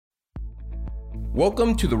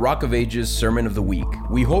Welcome to the Rock of Ages Sermon of the Week.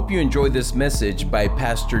 We hope you enjoy this message by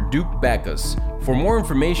Pastor Duke Backus. For more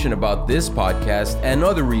information about this podcast and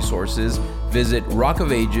other resources, visit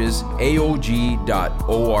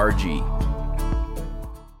rockofagesaog.org. How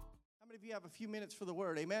many of you have a few minutes for the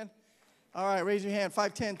word? Amen? All right, raise your hand.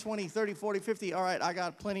 5, 10, 20, 30, 40, 50. All right, I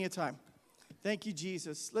got plenty of time. Thank you,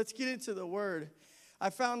 Jesus. Let's get into the word. I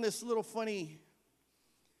found this little funny,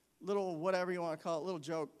 little whatever you want to call it, little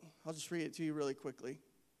joke. I'll just read it to you really quickly. It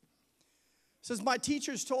says, my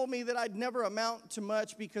teachers told me that I'd never amount to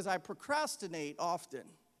much because I procrastinate often.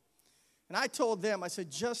 And I told them, I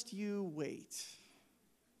said, just you wait.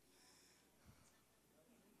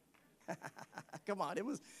 Come on, it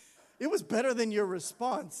was better than your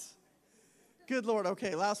response. Good Lord.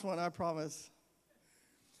 Okay, last one, I promise.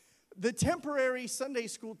 The temporary Sunday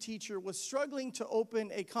school teacher was struggling to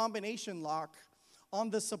open a combination lock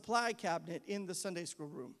on the supply cabinet in the Sunday school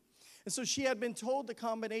room. And so she had been told the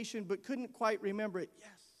combination but couldn't quite remember it. Yes.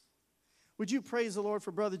 Would you praise the Lord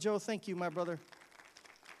for Brother Joe? Thank you, my brother.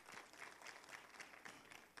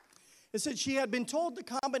 It said she had been told the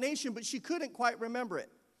combination, but she couldn't quite remember it.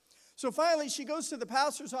 So finally, she goes to the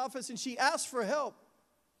pastor's office and she asks for help.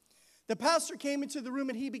 The pastor came into the room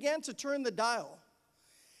and he began to turn the dial.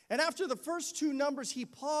 And after the first two numbers, he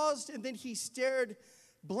paused and then he stared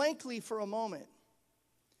blankly for a moment.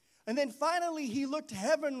 And then finally, he looked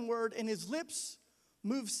heavenward and his lips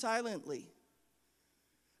moved silently.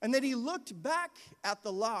 And then he looked back at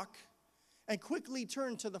the lock and quickly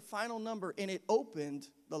turned to the final number and it opened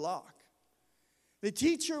the lock. The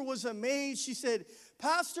teacher was amazed. She said,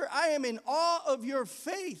 Pastor, I am in awe of your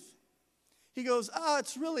faith. He goes,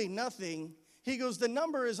 it's really nothing. He goes, the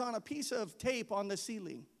number is on a piece of tape on the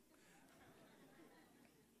ceiling.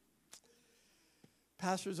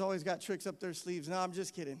 Pastors always got tricks up their sleeves. No, I'm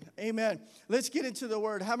just kidding. Amen. Let's get into the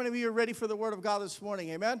word. How many of you are ready for the word of God this morning?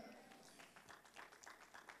 Amen.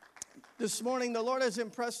 This morning, the Lord has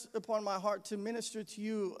impressed upon my heart to minister to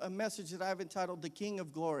you a message that I've entitled The King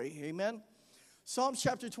of Glory. Amen. Psalms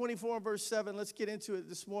chapter 24, verse 7. Let's get into it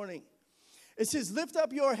this morning. It says, lift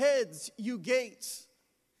up your heads, you gates.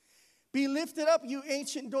 Be lifted up, you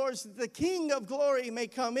ancient doors, that the King of glory may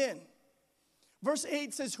come in. Verse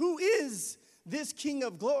 8 says, who is this King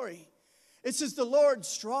of glory? It says, the Lord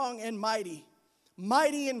strong and mighty,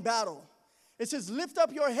 mighty in battle. It says, lift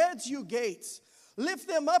up your heads, you gates. Lift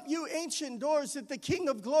them up, you ancient doors, that the King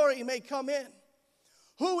of glory may come in.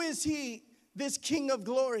 Who is he, this King of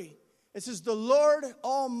glory? It says, the Lord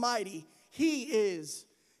Almighty. He is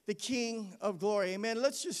the King of glory. Amen.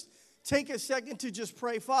 Let's just take a second to just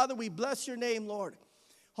pray. Father, we bless your name, Lord.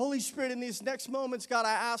 Holy Spirit, in these next moments, God,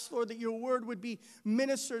 I ask, Lord, that your word would be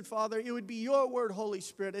ministered, Father. It would be your word, Holy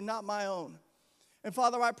Spirit, and not my own. And,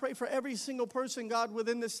 Father, I pray for every single person, God,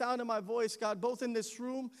 within the sound of my voice, God, both in this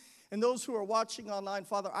room and those who are watching online.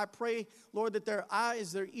 Father, I pray, Lord, that their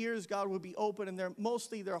eyes, their ears, God, would be open, and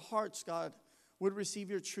mostly their hearts, God, would receive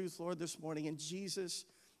your truth, Lord, this morning. In Jesus'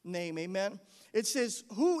 name, amen. It says,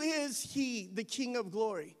 who is he, the King of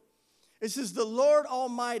glory? It says, the Lord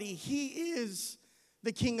Almighty. He is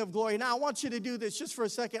the King of glory. Now, I want you to do this just for a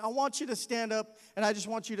second. I want you to stand up, and I just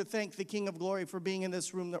want you to thank the King of glory for being in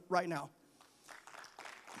this room right now.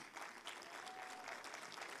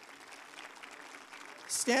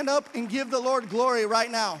 Stand up and give the Lord glory right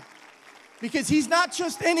now, because he's not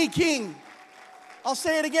just any king. I'll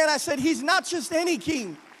say it again. I said he's not just any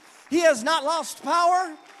king. He has not lost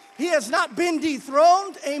power. He has not been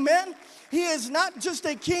dethroned. Amen. He is not just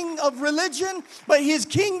a king of religion, but his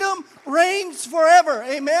kingdom reigns forever.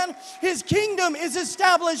 Amen. His kingdom is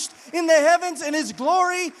established in the heavens and his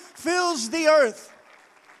glory fills the earth.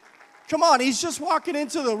 Come on, he's just walking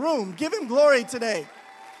into the room. Give him glory today.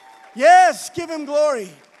 Yes, give him glory.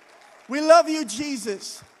 We love you,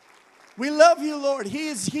 Jesus. We love you, Lord. He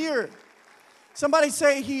is here. Somebody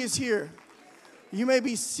say he is here. You may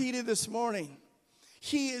be seated this morning.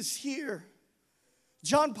 He is here.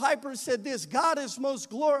 John Piper said this, God is most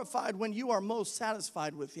glorified when you are most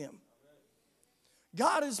satisfied with him.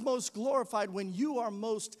 God is most glorified when you are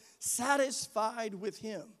most satisfied with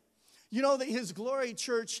him. You know that his glory,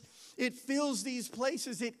 church, it fills these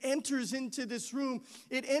places. It enters into this room.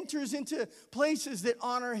 It enters into places that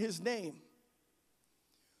honor his name.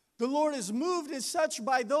 The Lord is moved as such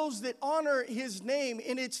by those that honor his name,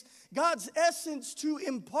 and it's God's essence to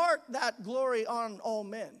impart that glory on all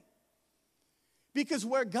men. Because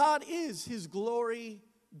where God is, his glory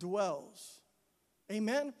dwells.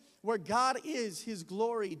 Amen? Where God is, his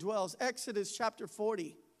glory dwells. Exodus chapter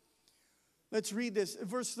 40. Let's read this.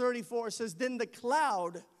 Verse 34 says, then the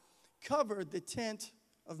cloud covered the tent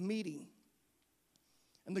of meeting.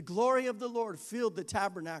 And the glory of the Lord filled the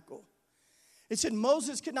tabernacle. It said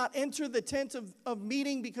Moses could not enter the tent of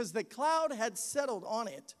meeting because the cloud had settled on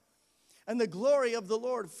it. And the glory of the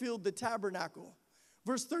Lord filled the tabernacle.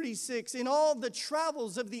 Verse 36, in all the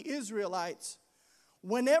travels of the Israelites,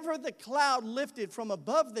 whenever the cloud lifted from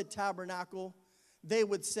above the tabernacle, they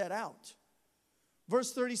would set out.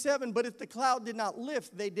 Verse 37, but if the cloud did not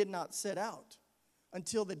lift, they did not set out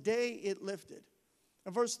until the day it lifted.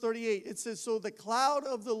 And verse 38, it says, so the cloud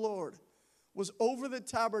of the Lord was over the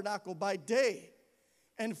tabernacle by day,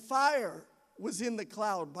 and fire was in the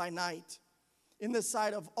cloud by night, in the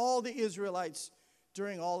sight of all the Israelites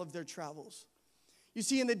during all of their travels. You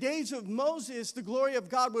see, in the days of Moses, the glory of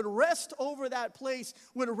God would rest over that place,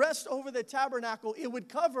 would rest over the tabernacle. It would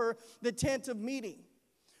cover the tent of meeting.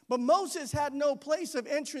 But Moses had no place of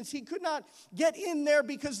entrance. He could not get in there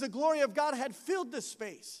because the glory of God had filled the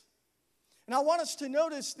space. And I want us to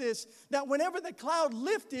notice this, that whenever the cloud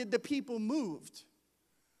lifted, the people moved.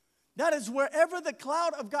 That is, wherever the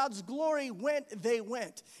cloud of God's glory went, they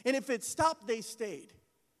went. And if it stopped, they stayed.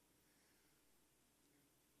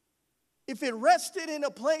 If it rested in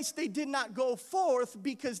a place, they did not go forth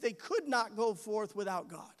because they could not go forth without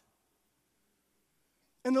God.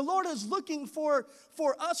 And the Lord is looking for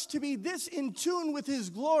us to be this in tune with His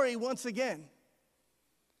glory once again.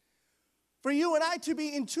 For you and I to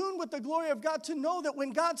be in tune with the glory of God, to know that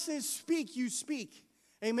when God says speak, you speak.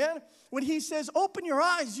 Amen? When He says open your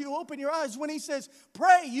eyes, you open your eyes. When He says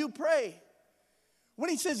pray, you pray. When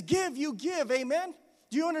He says give, you give. Amen?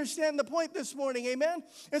 Do you understand the point this morning? Amen?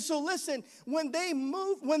 And so listen, when they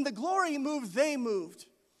moved, when the glory moved, they moved.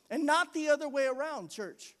 And not the other way around,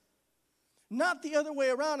 church. Not the other way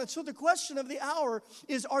around. And so the question of the hour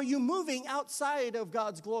is, are you moving outside of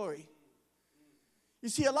God's glory? You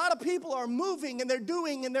see, a lot of people are moving and they're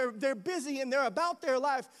doing and they're busy and they're about their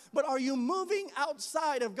life. But are you moving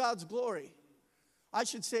outside of God's glory? I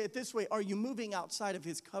should say it this way. Are you moving outside of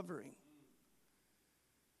His covering?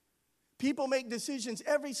 People make decisions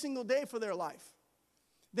every single day for their life.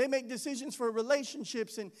 They make decisions for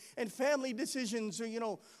relationships and family decisions,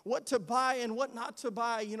 or, what to buy and what not to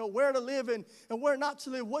buy, where to live and where not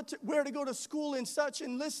to live, where to go to school and such.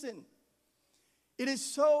 And listen, it is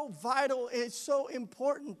so vital, it's so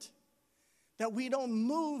important that we don't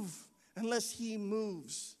move unless He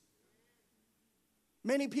moves.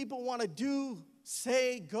 Many people want to do,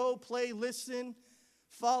 say, go, play, listen,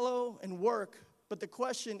 follow, and work. But the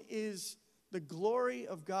question is, the glory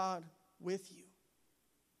of God with you?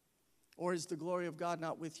 Or is the glory of God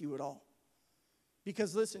not with you at all?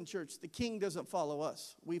 Because listen, church, the King doesn't follow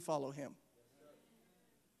us. We follow Him.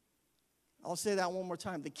 I'll say that one more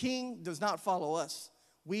time. The King does not follow us.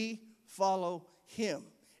 We follow Him.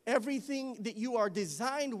 Everything that you are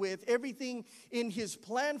designed with, everything in His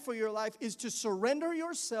plan for your life is to surrender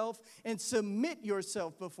yourself and submit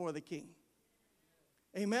yourself before the King.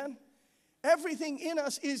 Amen? Everything in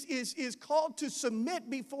us is called to submit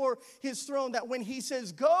before His throne, that when He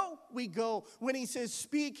says go, we go. When He says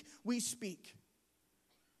speak, we speak.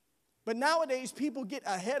 But nowadays, people get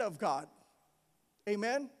ahead of God.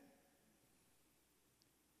 Amen?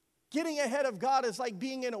 Getting ahead of God is like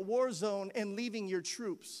being in a war zone and leaving your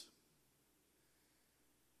troops.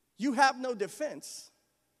 You have no defense.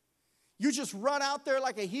 You just run out there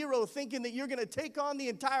like a hero thinking that you're going to take on the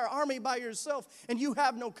entire army by yourself, and you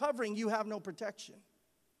have no covering, you have no protection.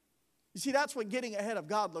 You see, that's what getting ahead of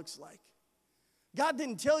God looks like. God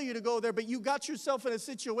didn't tell you to go there, but you got yourself in a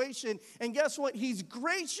situation, and guess what? He's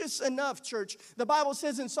gracious enough, church. The Bible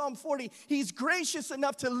says in Psalm 40, He's gracious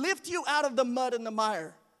enough to lift you out of the mud and the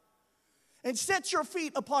mire and set your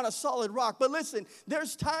feet upon a solid rock. But listen,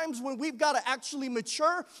 there's times when we've got to actually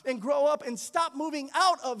mature and grow up and stop moving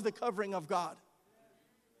out of the covering of God.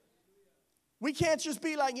 We can't just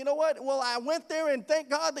be like, you know what? Well, I went there and thank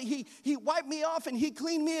God that He wiped me off and He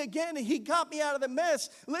cleaned me again and He got me out of the mess.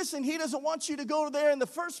 Listen, He doesn't want you to go there in the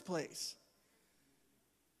first place.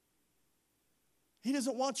 He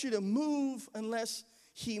doesn't want you to move unless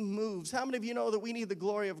He moves. How many of you know that we need the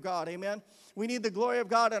glory of God? Amen. We need the glory of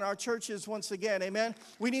God in our churches once again. Amen.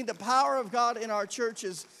 We need the power of God in our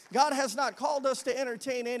churches. God has not called us to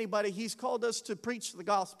entertain anybody. He's called us to preach the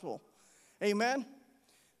gospel. Amen.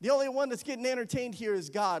 The only one that's getting entertained here is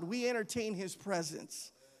God. We entertain His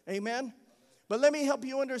presence. Amen. But let me help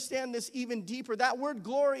you understand this even deeper. That word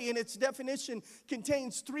glory in its definition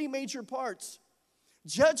contains three major parts: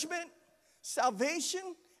 judgment,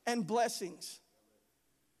 salvation, and blessings.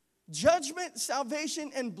 Judgment,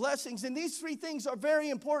 salvation, and blessings. And these three things are very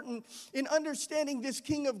important in understanding this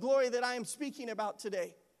King of glory that I am speaking about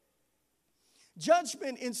today.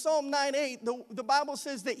 Judgment in Psalm 9:8, the Bible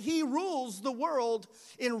says that he rules the world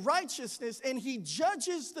in righteousness and he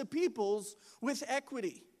judges the peoples with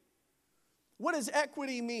equity. What does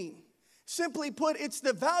equity mean? Simply put, it's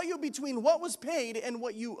the value between what was paid and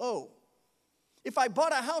what you owe. If I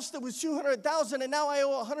bought a house that was $200,000 and now I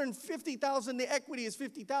owe $150,000, the equity is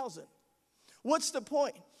 $50,000. What's the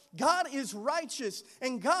point? God is righteous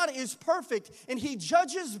and God is perfect, and he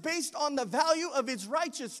judges based on the value of his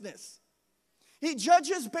righteousness. He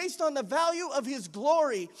judges based on the value of his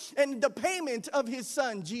glory and the payment of his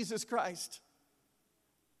son, Jesus Christ.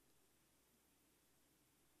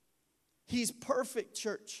 He's perfect,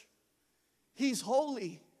 church. He's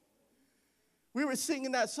holy. We were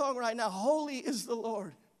singing that song right now, Holy is the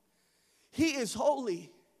Lord. He is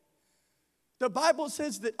holy. The Bible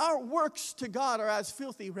says that our works to God are as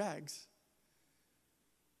filthy rags.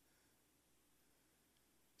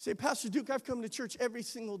 Say, Pastor Duke, I've come to church every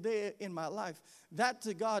single day in my life. That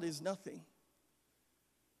to God is nothing.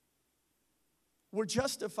 We're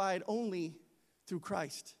justified only through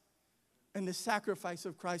Christ and the sacrifice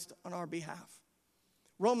of Christ on our behalf.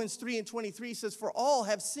 Romans 3:23 says, for all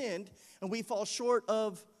have sinned and we fall short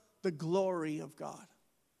of the glory of God.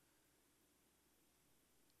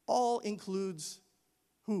 All includes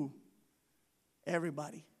who?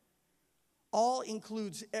 Everybody. All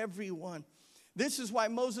includes everyone. This is why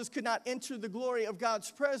Moses could not enter the glory of God's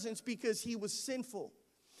presence, because he was sinful.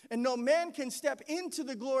 And no man can step into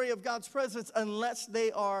the glory of God's presence unless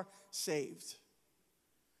they are saved.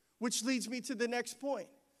 Which leads me to the next point,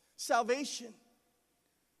 salvation.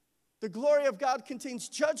 The glory of God contains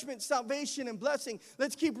judgment, salvation, and blessing.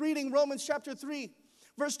 Let's keep reading Romans chapter 3.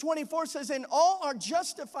 Verse 24 says, and all are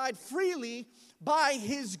justified freely by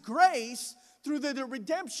his grace through the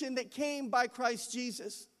redemption that came by Christ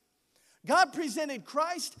Jesus. God presented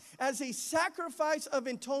Christ as a sacrifice of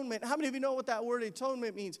atonement. How many of you know what that word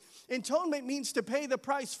atonement means? Atonement means to pay the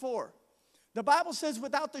price for. The Bible says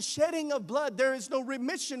without the shedding of blood, there is no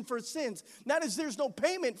remission for sins. That is, there's no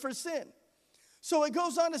payment for sin. So it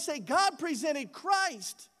goes on to say, God presented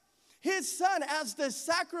Christ, his son, as the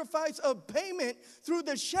sacrifice of payment through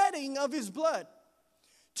the shedding of his blood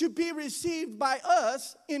to be received by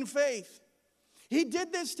us in faith. He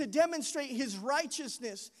did this to demonstrate his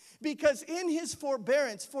righteousness, because in his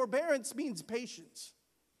forbearance means patience.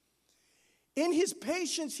 In his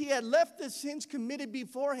patience, he had left the sins committed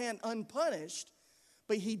beforehand unpunished,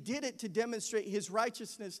 but he did it to demonstrate his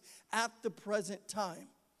righteousness at the present time,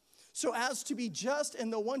 so as to be just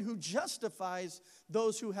and the one who justifies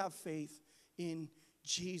those who have faith in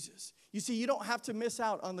Jesus. You see, you don't have to miss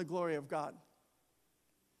out on the glory of God.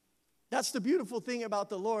 That's the beautiful thing about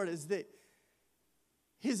the Lord, is that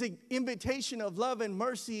his invitation of love and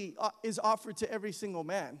mercy is offered to every single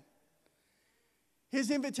man.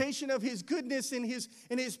 His invitation of his goodness and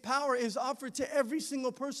his power is offered to every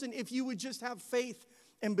single person if you would just have faith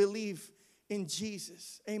and believe in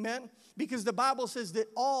Jesus. Amen? Because the Bible says that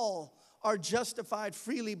all are justified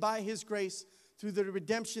freely by his grace through the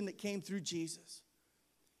redemption that came through Jesus.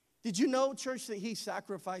 Did you know, church, that he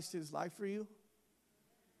sacrificed his life for you?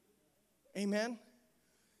 Amen?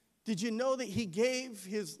 Did you know that he gave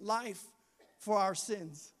his life for our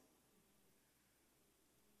sins?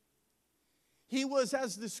 He was,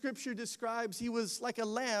 as the scripture describes, he was like a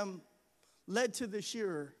lamb led to the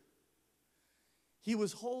shearer. He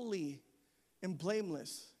was holy and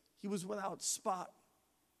blameless. He was without spot.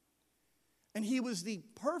 And he was the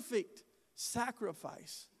perfect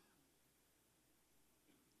sacrifice.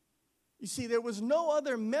 You see, there was no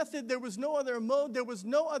other method, there was no other mode, there was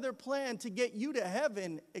no other plan to get you to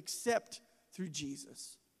heaven except through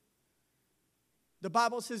Jesus. The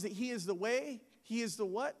Bible says that he is the way, he is the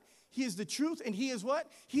what? He is the truth, and he is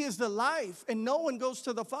what? He is the life, and no one goes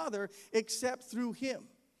to the Father except through him.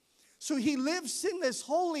 So he lived sinless,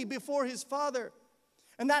 holy before his Father.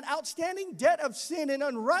 And that outstanding debt of sin and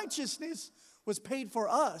unrighteousness was paid for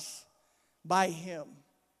us by him.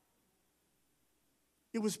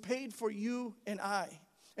 It was paid for you and I.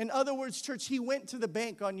 In other words, church, he went to the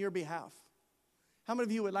bank on your behalf. How many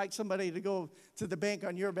of you would like somebody to go to the bank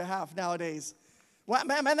on your behalf nowadays? Well,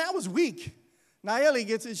 man, that was weak. Nayeli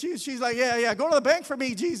gets it. She's like, yeah, go to the bank for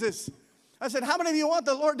me, Jesus. I said, how many of you want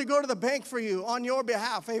the Lord to go to the bank for you on your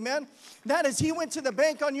behalf? Amen? That is, he went to the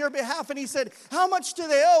bank on your behalf and he said, how much do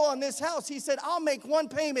they owe on this house? He said, I'll make one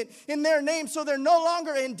payment in their name so they're no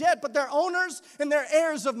longer in debt, but they're owners and they're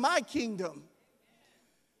heirs of my kingdom.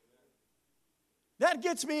 That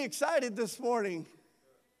gets me excited this morning.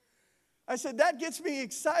 I said, that gets me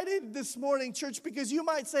excited this morning, church, because you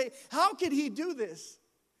might say, how could he do this?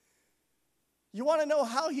 You want to know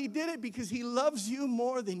how he did it? Because he loves you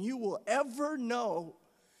more than you will ever know.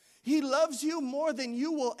 He loves you more than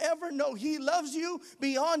you will ever know. He loves you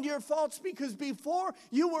beyond your faults, because before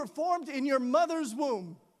you were formed in your mother's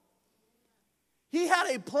womb, he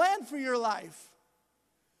had a plan for your life.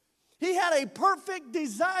 He had a perfect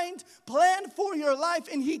designed plan for your life,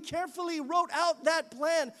 and he carefully wrote out that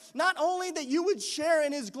plan. Not only that you would share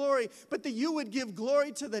in his glory, but that you would give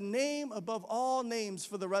glory to the name above all names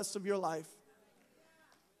for the rest of your life.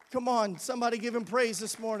 Come on, somebody give him praise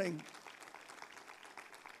this morning.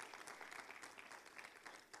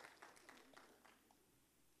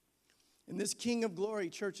 And this King of Glory,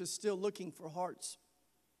 church, is still looking for hearts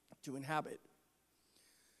to inhabit.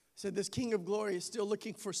 Said this King of Glory is still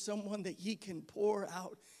looking for someone that he can pour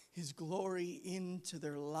out his glory into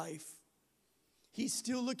their life. He's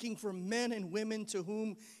still looking for men and women to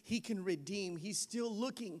whom he can redeem. He's still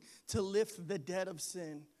looking to lift the debt of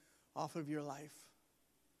sin off of your life.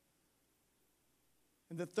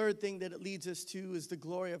 And the third thing that it leads us to is the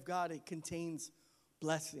glory of God. It contains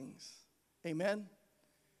blessings. Amen?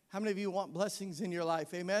 How many of you want blessings in your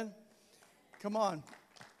life? Amen? Come on.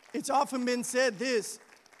 It's often been said this: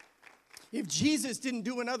 if Jesus didn't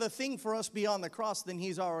do another thing for us beyond the cross, then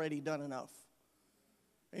he's already done enough.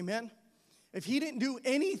 Amen? If he didn't do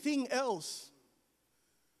anything else,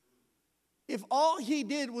 if all he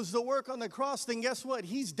did was the work on the cross, then guess what?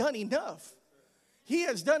 He's done enough. He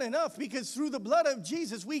has done enough, because through the blood of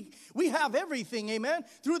Jesus, we have everything, amen?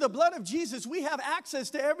 Through the blood of Jesus, we have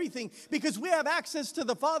access to everything, because we have access to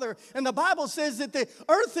the Father. And the Bible says that the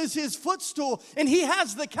earth is his footstool, and he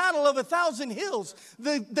has the cattle of 1,000 hills.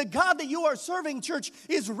 The God that you are serving, church,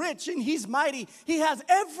 is rich, and he's mighty. He has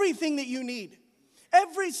everything that you need.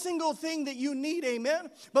 Every single thing that you need,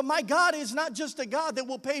 amen? But my God is not just a God that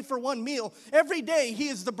will pay for one meal. Every day, he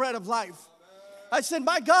is the bread of life. I said,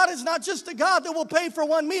 my God is not just a God that will pay for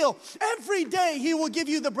one meal. Every day, he will give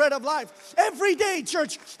you the bread of life. Every day,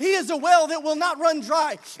 church, he is a well that will not run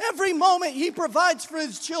dry. Every moment, he provides for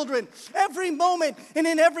his children. Every moment and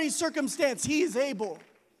in every circumstance, he is able.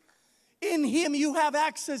 In him, you have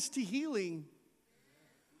access to healing.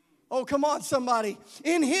 Oh, come on, somebody.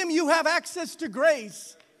 In him, you have access to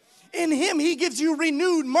grace. In him, he gives you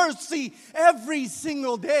renewed mercy every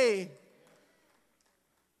single day.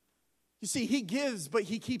 You see, he gives, but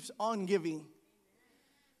he keeps on giving.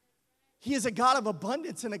 He is a God of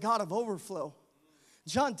abundance and a God of overflow.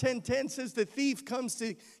 John 10:10 says the thief comes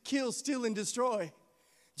to kill, steal, and destroy.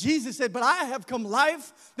 Jesus said, but I have come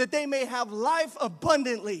life that they may have life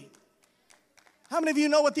abundantly. How many of you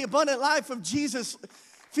know what the abundant life of Jesus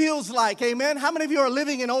feels like? Amen. How many of you are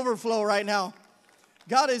living in overflow right now?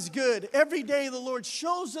 God is good. Every day the Lord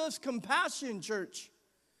shows us compassion, church.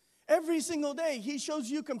 Every single day, he shows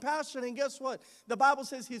you compassion. And guess what? The Bible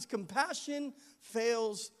says his compassion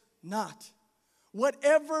fails not.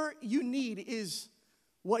 Whatever you need is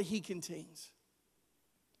what he contains.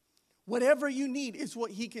 Whatever you need is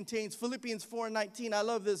what he contains. Philippians 4:19, I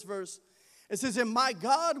love this verse. It says, and my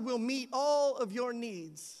God will meet all of your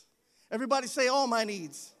needs. Everybody say, all my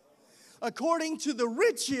needs. According to the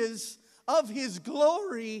riches of his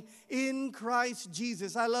glory in Christ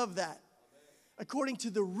Jesus. I love that. According to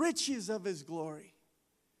the riches of his glory.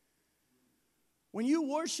 When you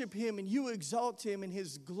worship him and you exalt him and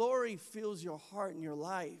his glory fills your heart and your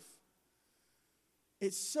life,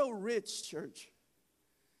 it's so rich, church.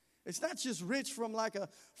 It's not just rich from like a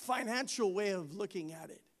financial way of looking at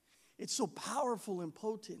it. It's so powerful and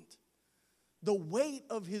potent. The weight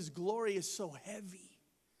of his glory is so heavy.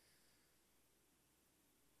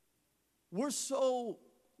 We're so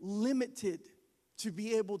limited to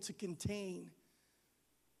be able to contain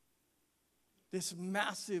this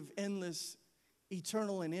massive, endless,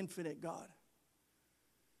 eternal, and infinite God.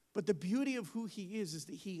 But the beauty of who he is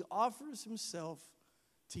that he offers himself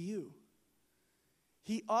to you.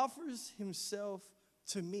 He offers himself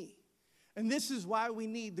to me. And this is why we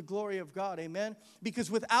need the glory of God, amen? Because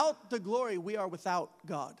without the glory, we are without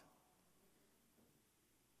God.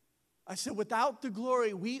 I said, without the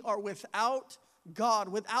glory, we are without God.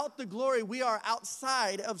 Without the glory, we are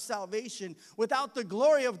outside of salvation. Without the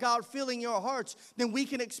glory of God filling your hearts, then we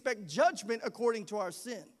can expect judgment according to our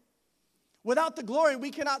sin. Without the glory, we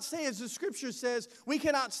cannot say, as the scripture says, we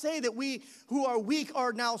cannot say that we who are weak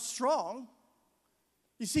are now strong.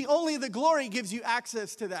 You see, only the glory gives you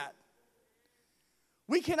access to that.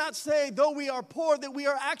 We cannot say, though we are poor, that we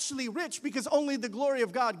are actually rich, because only the glory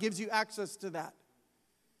of God gives you access to that.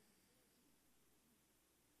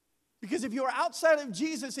 Because if you're outside of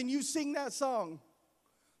Jesus and you sing that song,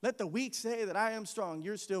 let the weak say that I am strong,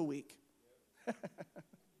 you're still weak.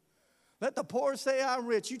 Let the poor say I'm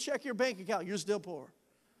rich. You check your bank account, you're still poor.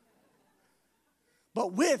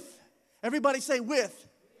 But with, everybody say with.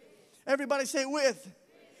 Everybody say with.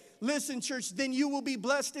 Listen, church, then you will be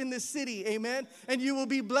blessed in the city, amen? And you will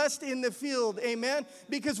be blessed in the field, amen?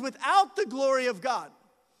 Because without the glory of God,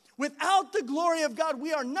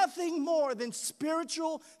 we are nothing more than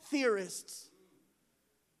spiritual theorists.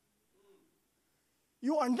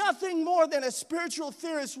 You are nothing more than a spiritual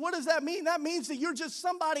theorist. What does that mean? That means that you're just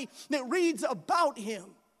somebody that reads about him.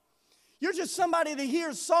 You're just somebody that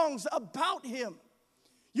hears songs about him.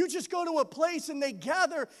 You just go to a place and they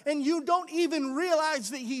gather and you don't even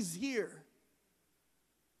realize that he's here.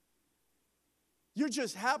 You're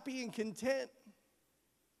just happy and content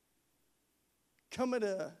coming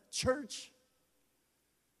to church,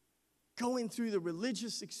 going through the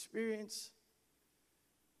religious experience.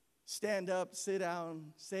 Stand up, sit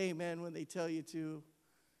down, say amen when they tell you to,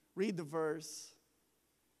 read the verse,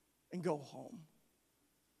 and go home.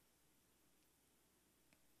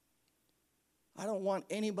 I don't want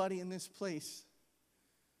anybody in this place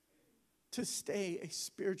to stay a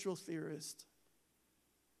spiritual theorist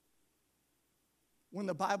when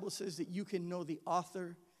the Bible says that you can know the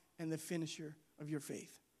author and the finisher of your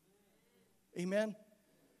faith. Amen?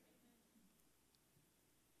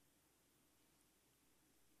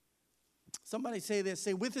 Somebody say this.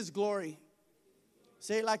 Say, with his glory.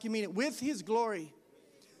 Say it like you mean it. With his glory.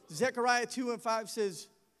 Zechariah 2:5 says,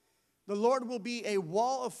 the Lord will be a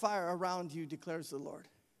wall of fire around you, declares the Lord.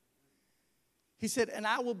 He said, and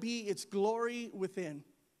I will be its glory within.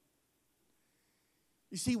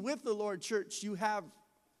 You see, with the Lord, church, you have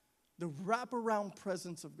the wraparound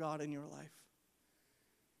presence of God in your life.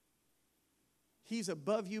 He's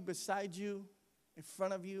above you, beside you, in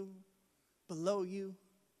front of you, below you.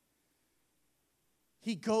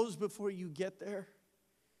 He goes before you get there.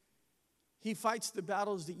 He fights the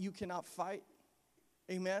battles that you cannot fight.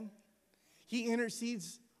 Amen. He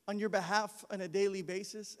intercedes on your behalf on a daily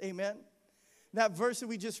basis. Amen. That verse that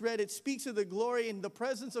we just read, it speaks of the glory and the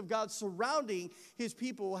presence of God surrounding his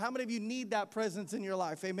people. How many of you need that presence in your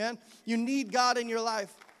life? Amen. You need God in your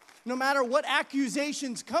life. No matter what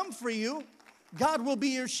accusations come for you, God will be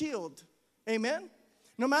your shield. Amen.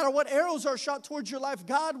 No matter what arrows are shot towards your life,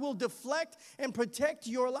 God will deflect and protect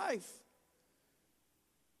your life.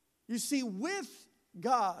 You see, with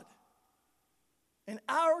God and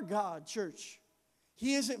our God, church,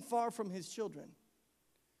 he isn't far from his children.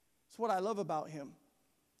 That's what I love about him.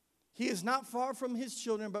 He is not far from his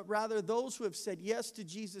children, but rather those who have said yes to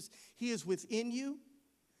Jesus. He is within you,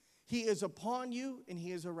 he is upon you, and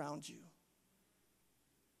he is around you.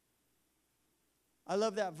 I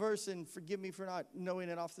love that verse, and forgive me for not knowing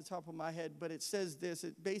it off the top of my head, but it says this.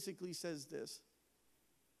 It basically says this.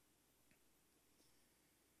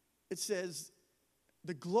 It says,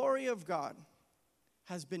 the glory of God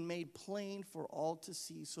has been made plain for all to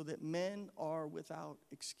see, so that men are without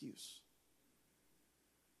excuse.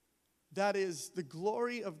 That is the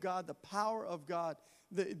glory of God, the power of God,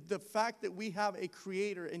 the fact that we have a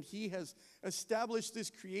creator, and he has established this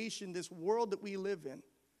creation, this world that we live in.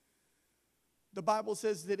 The Bible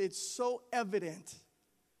says that it's so evident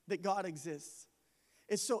that God exists.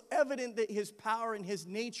 It's so evident that his power and his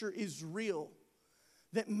nature is real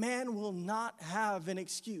that man will not have an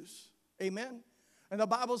excuse. Amen? And the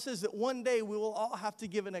Bible says that one day we will all have to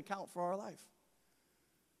give an account for our life.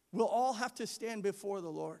 We'll all have to stand before the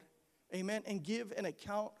Lord. Amen? And give an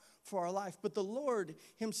account for our life. But the Lord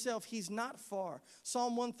himself, he's not far.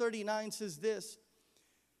 Psalm 139 says this.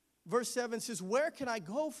 Verse 7 says, where can I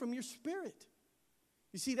go from your spirit?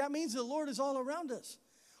 You see, that means the Lord is all around us.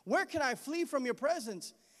 Where can I flee from your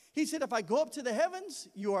presence? He said, if I go up to the heavens,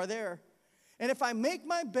 you are there. And if I make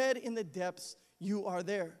my bed in the depths, you are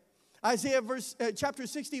there. Isaiah chapter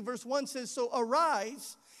 60, verse 1 says, so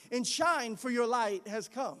arise and shine, for your light has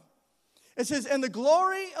come. It says, and the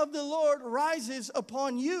glory of the Lord rises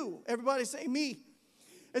upon you. Everybody say me.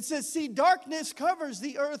 It says, see, darkness covers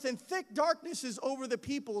the earth, and thick darkness is over the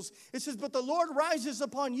peoples. It says, but the Lord rises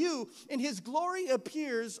upon you, and his glory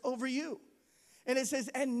appears over you. And it says,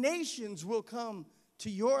 and nations will come to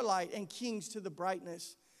your light, and kings to the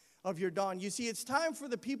brightness of your dawn. You see, it's time for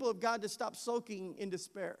the people of God to stop soaking in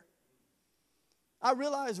despair. I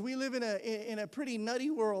realize we live in a pretty nutty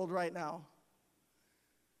world right now.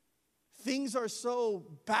 Things are so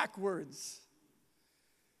backwards.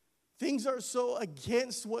 Things are so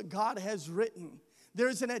against what God has written.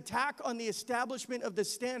 There's an attack on the establishment of the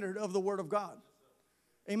standard of the Word of God.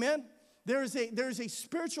 Amen? There's a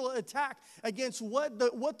spiritual attack against what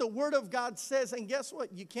the Word of God says. And guess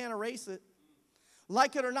what? You can't erase it.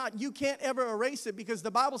 Like it or not, you can't ever erase it because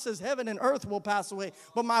the Bible says heaven and earth will pass away,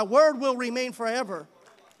 but my word will remain forever.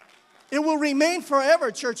 It will remain forever,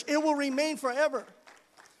 church. It will remain forever.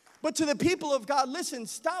 But to the people of God, listen,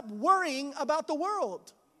 stop worrying about the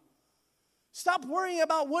world. Stop worrying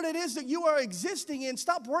about what it is that you are existing in.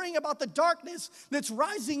 Stop worrying about the darkness that's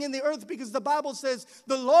rising in the earth, because the Bible says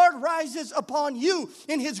the Lord rises upon you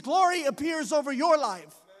and His glory appears over your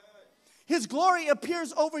life. His glory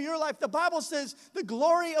appears over your life. The Bible says the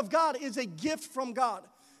glory of God is a gift from God.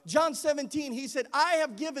 John 17, He said, I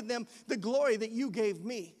have given them the glory that you gave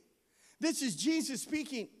me. This is Jesus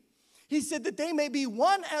speaking. He said that they may be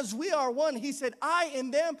one as we are one. He said, I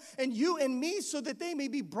in them and you in me, so that they may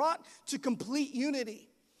be brought to complete unity.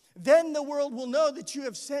 Then the world will know that you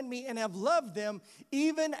have sent me and have loved them,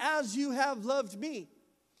 even as you have loved me.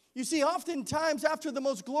 You see, oftentimes after the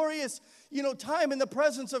most glorious, time in the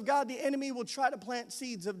presence of God, the enemy will try to plant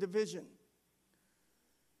seeds of division.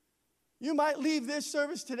 You might leave this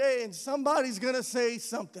service today and somebody's going to say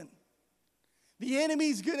something. The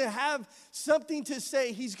enemy's going to have something to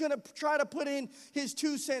say. He's going to try to put in his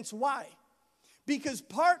 2 cents. Why? Because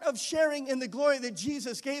part of sharing in the glory that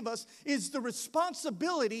Jesus gave us is the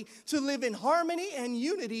responsibility to live in harmony and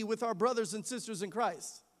unity with our brothers and sisters in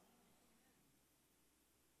Christ.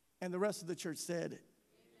 And the rest of the church said,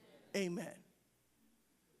 Amen.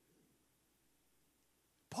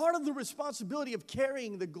 Part of the responsibility of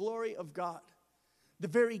carrying the glory of God, the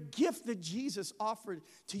very gift that Jesus offered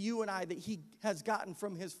to you and I that He has gotten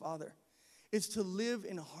from His Father, is to live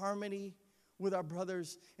in harmony with our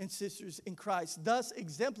brothers and sisters in Christ, thus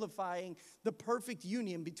exemplifying the perfect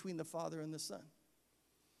union between the Father and the Son.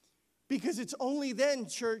 Because it's only then,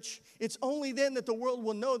 church, it's only then that the world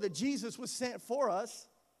will know that Jesus was sent for us,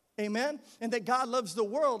 amen, and that God loves the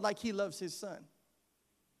world like He loves His Son.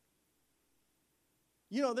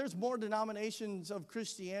 There's more denominations of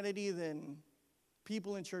Christianity than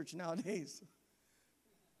people in church nowadays.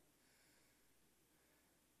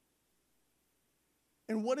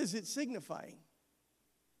 And what is it signifying?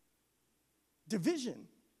 Division.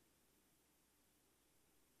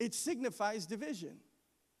 It signifies division.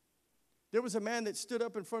 There was a man that stood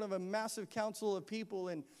up in front of a massive council of people,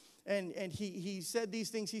 and he said these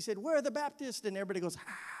things. He said, where are the Baptists? And everybody goes,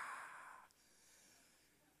 ah.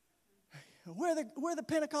 Where are the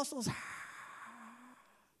Pentecostals? Ah.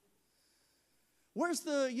 Where's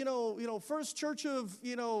the, First Church of,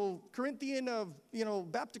 Corinthian of,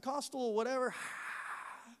 Baptist Costal, whatever?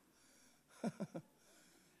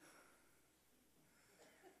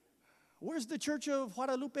 Where's the Church of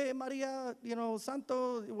Guadalupe Maria,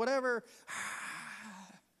 Santo, whatever?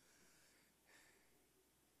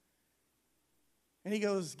 And he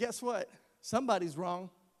goes, guess what? Somebody's wrong.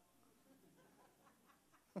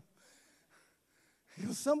 He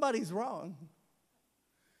goes, somebody's wrong.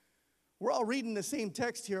 We're all reading the same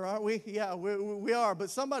text here, aren't we? Yeah, we are, but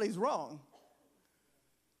somebody's wrong.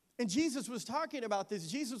 And Jesus was talking about this.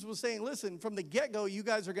 Jesus was saying, listen, from the get-go, you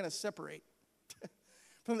guys are going to separate.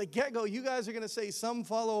 From the get-go, you guys are going to say some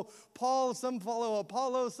follow Paul, some follow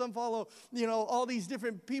Apollos, some follow, all these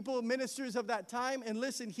different people, ministers of that time. And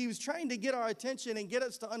listen, he was trying to get our attention and get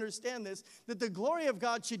us to understand this, that the glory of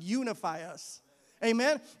God should unify us.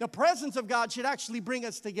 Amen. The presence of God should actually bring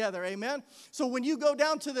us together. Amen. So when you go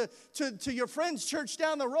down to your friend's church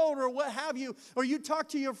down the road or what have you, or you talk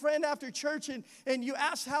to your friend after church and you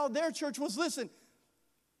ask how their church was, listen,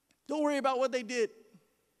 don't worry about what they did.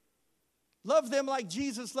 Love them like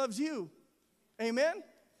Jesus loves you. Amen.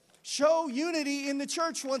 Show unity in the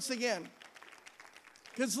church once again.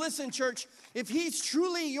 Because listen, church, if He's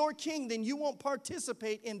truly your king, then you won't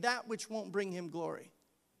participate in that which won't bring Him glory.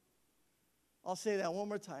 I'll say that one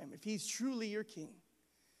more time. If He's truly your king,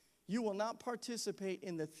 you will not participate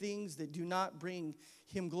in the things that do not bring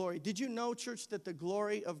Him glory. Did you know, church, that the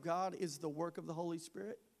glory of God is the work of the Holy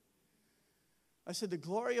Spirit? I said the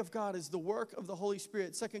glory of God is the work of the Holy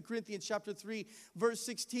Spirit. 2 Corinthians chapter 3, verse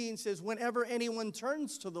 16 says, whenever anyone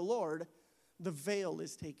turns to the Lord, the veil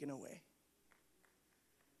is taken away.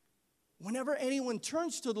 Whenever anyone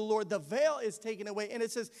turns to the Lord, the veil is taken away. And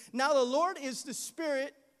it says, now the Lord is the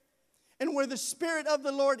Spirit, and where the Spirit of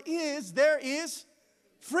the Lord is, there is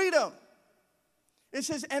freedom. It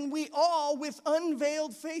says, and we all with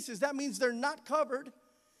unveiled faces, that means they're not covered,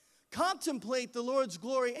 contemplate the Lord's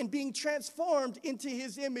glory and being transformed into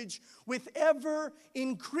His image with ever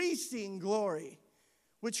increasing glory,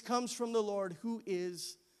 which comes from the Lord who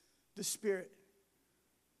is the Spirit.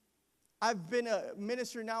 I've been a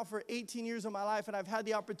minister now for 18 years of my life, and I've had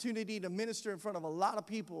the opportunity to minister in front of a lot of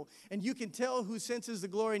people. And you can tell who senses the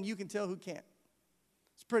glory, and you can tell who can't.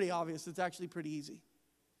 It's pretty obvious. It's actually pretty easy.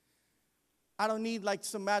 I don't need like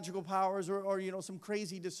some magical powers or some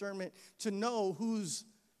crazy discernment to know whose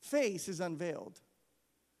face is unveiled.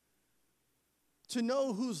 To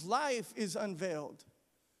know whose life is unveiled.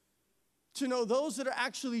 To know those that are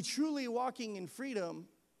actually truly walking in freedom,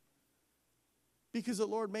 because the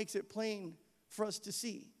Lord makes it plain for us to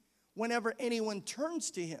see. Whenever anyone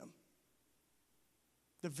turns to him,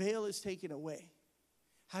 the veil is taken away.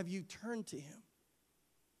 Have you turned to him?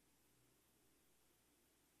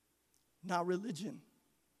 Not religion.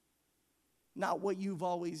 Not what you've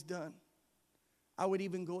always done. I would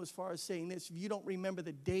even go as far as saying this: if you don't remember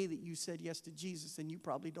the day that you said yes to Jesus, then you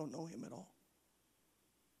probably don't know him at all.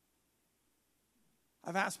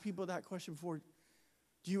 I've asked people that question before.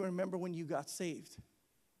 Do you remember when you got saved?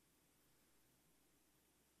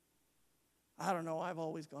 I don't know. I've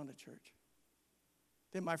always gone to church.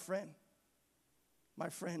 Then my friend,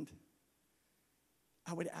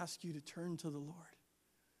 I would ask you to turn to the Lord.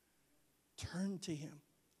 Turn to him.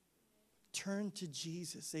 Turn to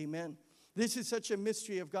Jesus. Amen. This is such a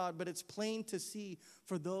mystery of God, but it's plain to see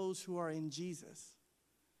for those who are in Jesus.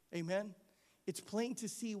 Amen. It's plain to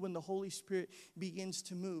see when the Holy Spirit begins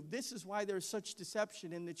to move. This is why there's such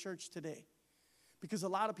deception in the church today. Because a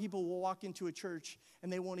lot of people will walk into a church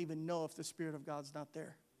and they won't even know if the Spirit of God's not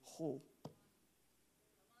there.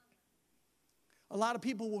 A lot of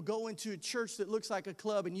people will go into a church that looks like a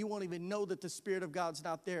club and you won't even know that the Spirit of God's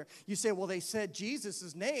not there. You say, well, they said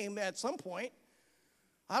Jesus' name at some point.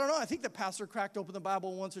 I don't know. I think the pastor cracked open the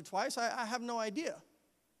Bible once or twice. I have no idea.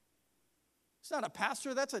 It's not a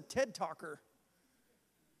pastor. That's a TED talker.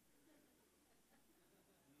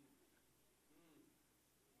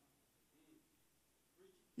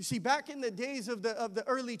 You see, back in the days of the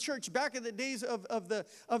early church, back in the days of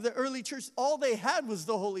the early church, all they had was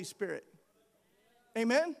the Holy Spirit.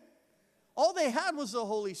 Amen? All they had was the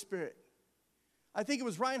Holy Spirit. I think it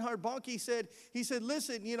was Reinhard Bonnke. He said,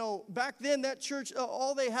 listen, back then that church,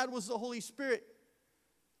 all they had was the Holy Spirit.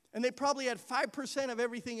 And they probably had 5% of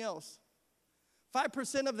everything else.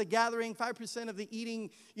 5% of the gathering, 5% of the eating,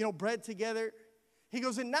 bread together. He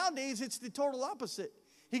goes, and nowadays it's the total opposite.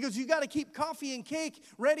 He goes, you got to keep coffee and cake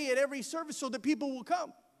ready at every service so that people will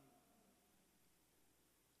come.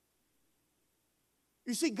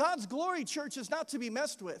 You see, God's glory, church, is not to be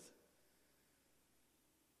messed with.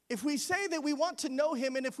 If we say that we want to know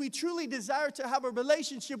him and if we truly desire to have a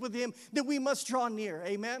relationship with him, then we must draw near.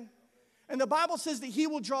 Amen? And the Bible says that he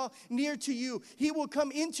will draw near to you. He will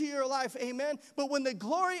come into your life. Amen? But when the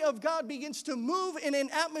glory of God begins to move in an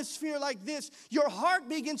atmosphere like this, your heart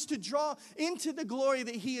begins to draw into the glory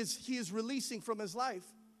that he is releasing from his life.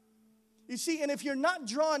 You see, and if you're not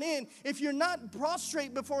drawn in, if you're not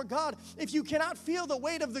prostrate before God, if you cannot feel the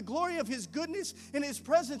weight of the glory of his goodness and his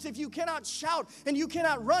presence, if you cannot shout and you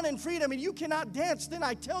cannot run in freedom and you cannot dance, then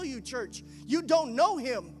I tell you, church, you don't know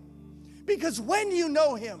him. Because when you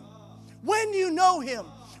know him, when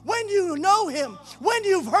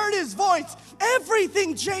you've heard his voice,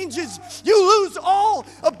 everything changes. You lose all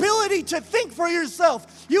ability to think for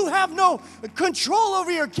yourself. You have no control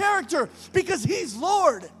over your character because he's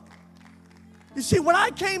Lord. You see, when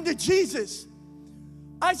I came to Jesus,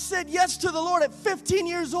 I said yes to the Lord at 15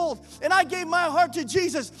 years old, and I gave my heart to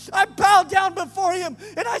Jesus. I bowed down before him,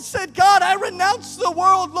 and I said, God, I renounce the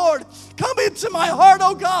world, Lord. Come into my heart,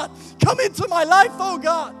 oh God. Come into my life, oh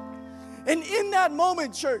God. And in that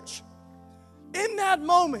moment, church, in that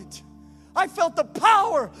moment, I felt the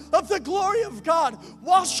power of the glory of God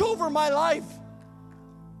wash over my life.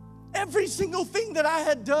 Every single thing that I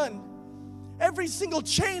had done, every single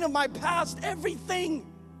chain of my past, everything,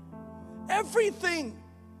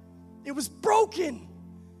 it was broken.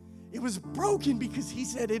 It was broken because he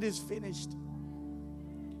said it is finished.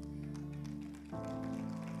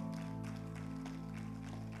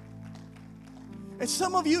 And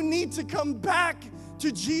some of you need to come back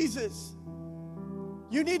to Jesus.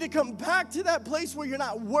 You need to come back to that place where you're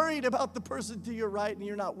not worried about the person to your right and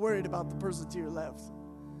you're not worried about the person to your left.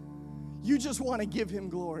 You just want to give him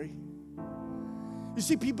glory. You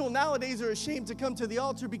see, people nowadays are ashamed to come to the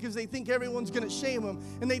altar because they think everyone's going to shame them.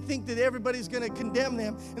 And they think that everybody's going to condemn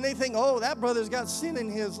them. And they think, oh, that brother's got sin in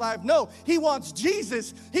his life. No, he wants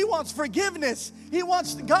Jesus. He wants forgiveness. He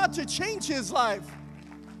wants God to change his life.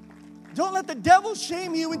 Don't let the devil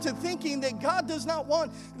shame you into thinking that God does not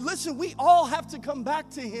want. Listen, we all have to come back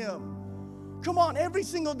to him. Come on, every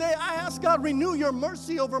single day I ask God, renew your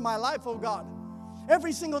mercy over my life, oh God.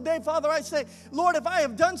 Every single day, Father, I say, Lord, if I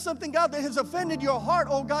have done something, God, that has offended your heart,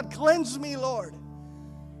 oh God, cleanse me, Lord.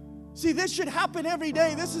 See, this should happen every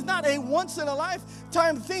day. This is not a once in a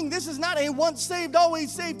lifetime thing. This is not a once saved,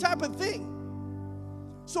 always saved type of thing.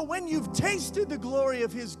 So when you've tasted the glory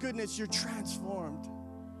of His goodness, you're transformed.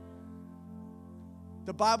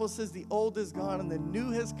 The Bible says the old is gone and the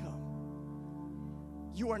new has come.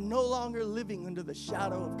 You are no longer living under the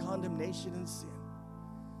shadow of condemnation and sin,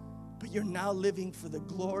 but you're now living for the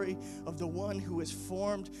glory of the one who has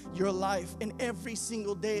formed your life. And every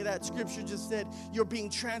single day, that scripture just said, you're being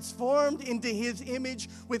transformed into His image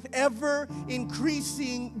with ever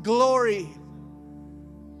increasing glory.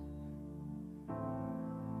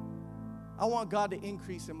 I want God to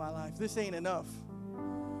increase in my life. This ain't enough.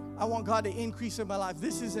 I want God to increase in my life.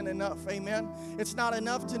 This isn't enough. Amen. It's not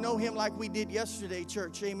enough to know Him like we did yesterday,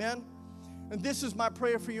 church. Amen. And this is my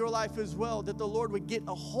prayer for your life as well, that the Lord would get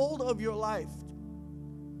a hold of your life,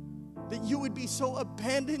 that you would be so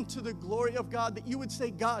abandoned to the glory of God that you would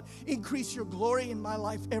say, God, increase your glory in my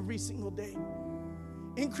life every single day.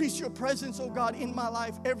 Increase your presence, oh God, in my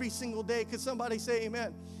life every single day. Could somebody say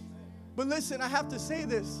amen? But listen, I have to say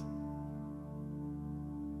this.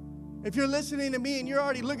 If you're listening to me and you're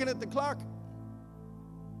already looking at the clock,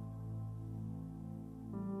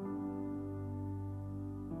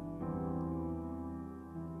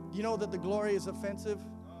 you know that the glory is offensive?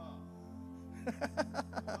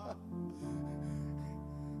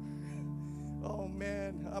 Oh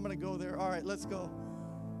man, I'm going to go there. All right, let's go.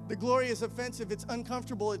 The glory is offensive. It's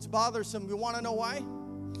uncomfortable. It's bothersome. You want to know why?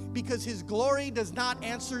 Because His glory does not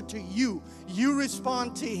answer to you. You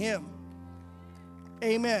respond to Him.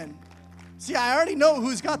 Amen. See, I already know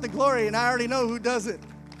who's got the glory, and I already know who doesn't.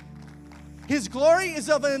 His glory is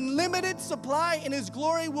of unlimited supply, and His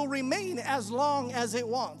glory will remain as long as it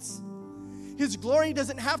wants. His glory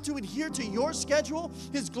doesn't have to adhere to your schedule.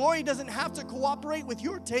 His glory doesn't have to cooperate with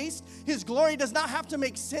your taste. His glory does not have to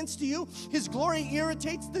make sense to you. His glory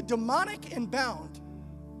irritates the demonic and bound.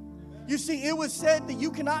 You see, it was said that you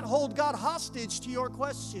cannot hold God hostage to your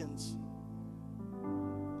questions.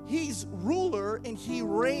 He's ruler and He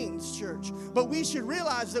reigns, church. But we should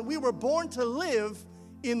realize that we were born to live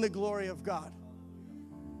in the glory of God.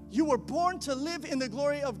 You were born to live in the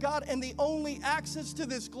glory of God, and the only access to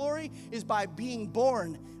this glory is by being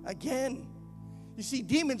born again. You see,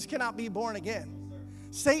 demons cannot be born again.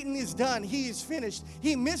 Satan is done. He is finished.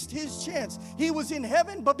 He missed his chance. He was in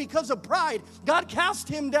heaven, but because of pride, God cast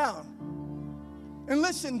him down. And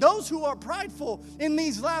listen, those who are prideful in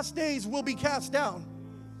these last days will be cast down.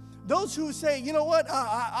 Those who say, you know what,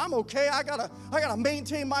 I'm okay. I gotta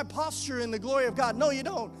maintain my posture in the glory of God. No, you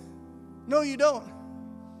don't. No, you don't.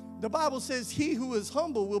 The Bible says, he who is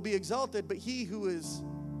humble will be exalted, but he who is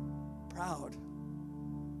proud,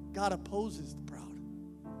 God opposes the proud.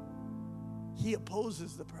 He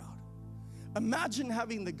opposes the proud. Imagine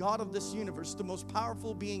having the God of this universe, the most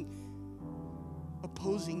powerful being,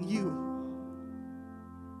 opposing you.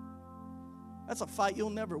 That's a fight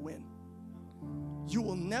you'll never win. You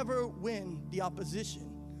will never win the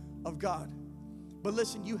opposition of God. But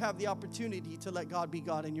listen, you have the opportunity to let God be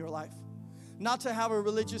God in your life. Not to have a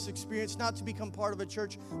religious experience, not to become part of a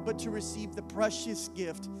church, but to receive the precious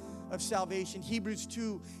gift of salvation. Hebrews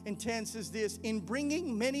 2:10 says this, in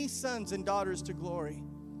bringing many sons and daughters to glory,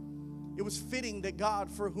 it was fitting that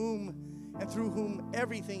God, for whom and through whom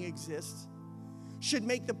everything exists, should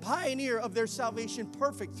make the pioneer of their salvation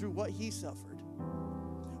perfect through what He suffered.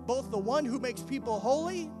 Both the one who makes people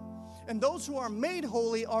holy and those who are made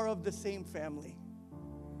holy are of the same family.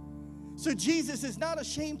 So Jesus is not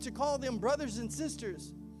ashamed to call them brothers and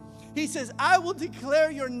sisters. He says, I will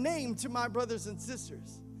declare your name to my brothers and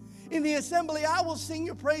sisters. In the assembly, I will sing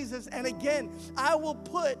your praises. And again, I will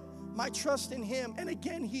put my trust in Him. And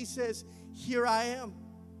again, He says, here I am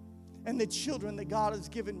and the children that God has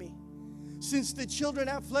given me. Since the children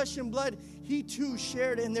have flesh and blood, He too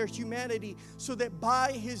shared in their humanity, so that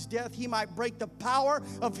by His death He might break the power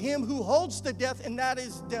of him who holds the death, and that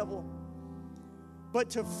is devil. But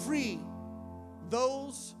to free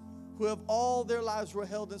those who have all their lives were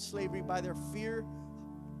held in slavery by their fear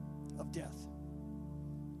of death.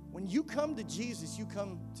 When you come to Jesus, you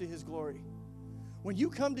come to His glory. When you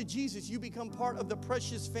come to Jesus, you become part of the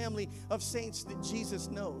precious family of saints that Jesus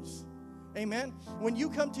knows. Amen. When you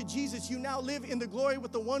come to Jesus, you now live in the glory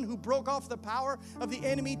with the one who broke off the power of the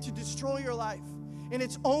enemy to destroy your life. And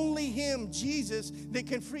it's only Him, Jesus, that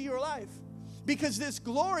can free your life. Because this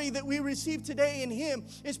glory that we receive today in Him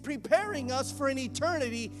is preparing us for an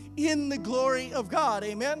eternity in the glory of God.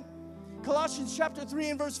 Amen. Colossians chapter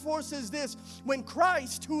 3 and verse 4 says this, when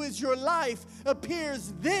Christ, who is your life,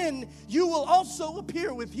 appears, then you will also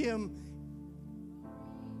appear with Him.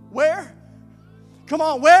 Where? Come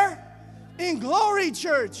on, where? In glory,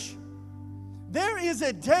 church. There is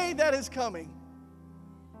a day that is coming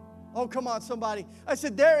Oh, come on, somebody. I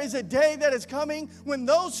said, there is a day that is coming when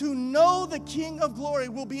those who know the King of glory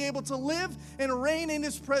will be able to live and reign in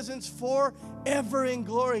his presence forever in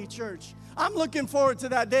glory, church. I'm looking forward to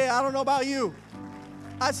that day. I don't know about you.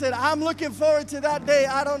 I said, I'm looking forward to that day.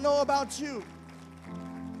 I don't know about you.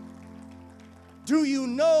 Do you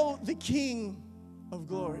know the King of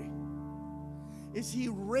glory? Is he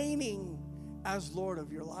reigning as Lord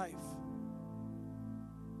of your life?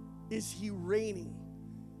 Is he reigning?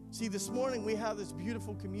 See, this morning we have this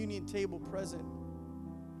beautiful communion table present.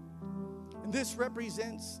 And this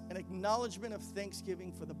represents an acknowledgement of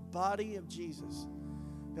thanksgiving for the body of Jesus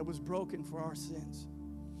that was broken for our sins.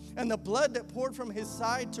 And the blood that poured from his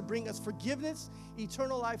side to bring us forgiveness,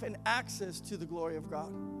 eternal life, and access to the glory of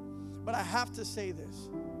God. But I have to say this.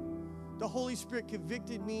 The Holy Spirit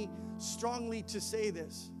convicted me strongly to say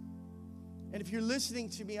this. And if you're listening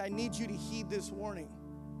to me, I need you to heed this warning.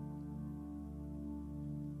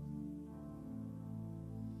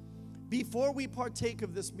 Before we partake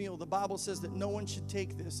of this meal, the Bible says that no one should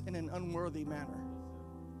take this in an unworthy manner.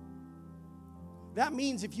 That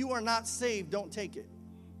means if you are not saved, don't take it.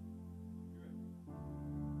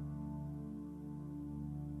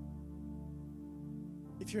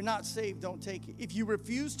 If you're not saved, don't take it. If you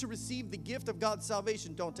refuse to receive the gift of God's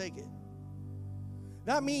salvation, don't take it.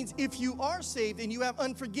 That means if you are saved and you have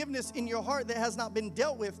unforgiveness in your heart that has not been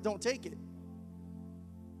dealt with, don't take it.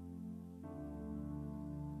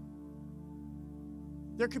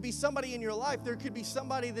 There could be somebody in your life, there could be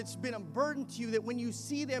somebody that's been a burden to you that when you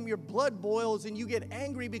see them, your blood boils and you get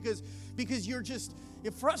angry because you're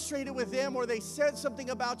frustrated with them or they said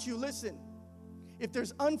something about you. Listen, if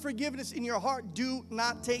there's unforgiveness in your heart, do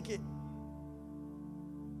not take it.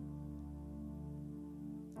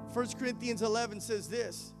 1 Corinthians 11 says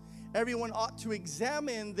this, everyone ought to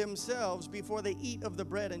examine themselves before they eat of the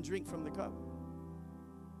bread and drink from the cup.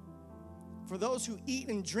 For those who eat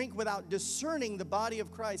and drink without discerning the body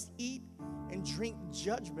of Christ, eat and drink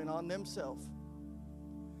judgment on themselves.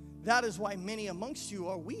 That is why many amongst you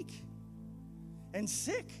are weak and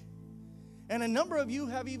sick, and a number of you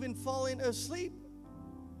have even fallen asleep.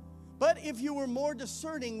 But if you were more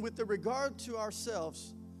discerning with the regard to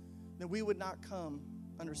ourselves, then we would not come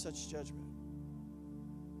under such judgment.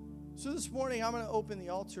 So this morning, I'm going to open the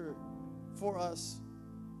altar for us,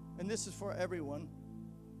 and this is for everyone.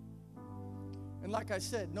 And like I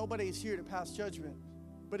said, nobody is here to pass judgment.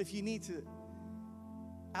 But if you need to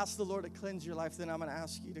ask the Lord to cleanse your life, then I'm going to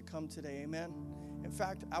ask you to come today. Amen. In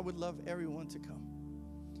fact, I would love everyone to come.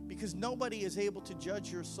 Because nobody is able to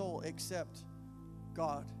judge your soul except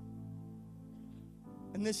God.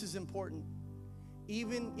 And this is important.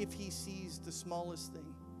 Even if he sees the smallest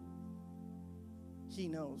thing, he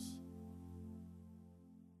knows.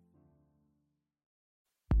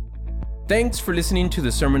 Thanks for listening to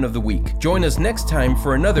the Sermon of the Week. Join us next time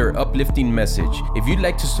for another uplifting message. If you'd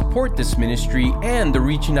like to support this ministry and the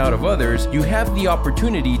reaching out of others, you have the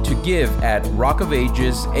opportunity to give at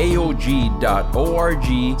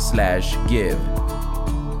rockofagesaog.org/give.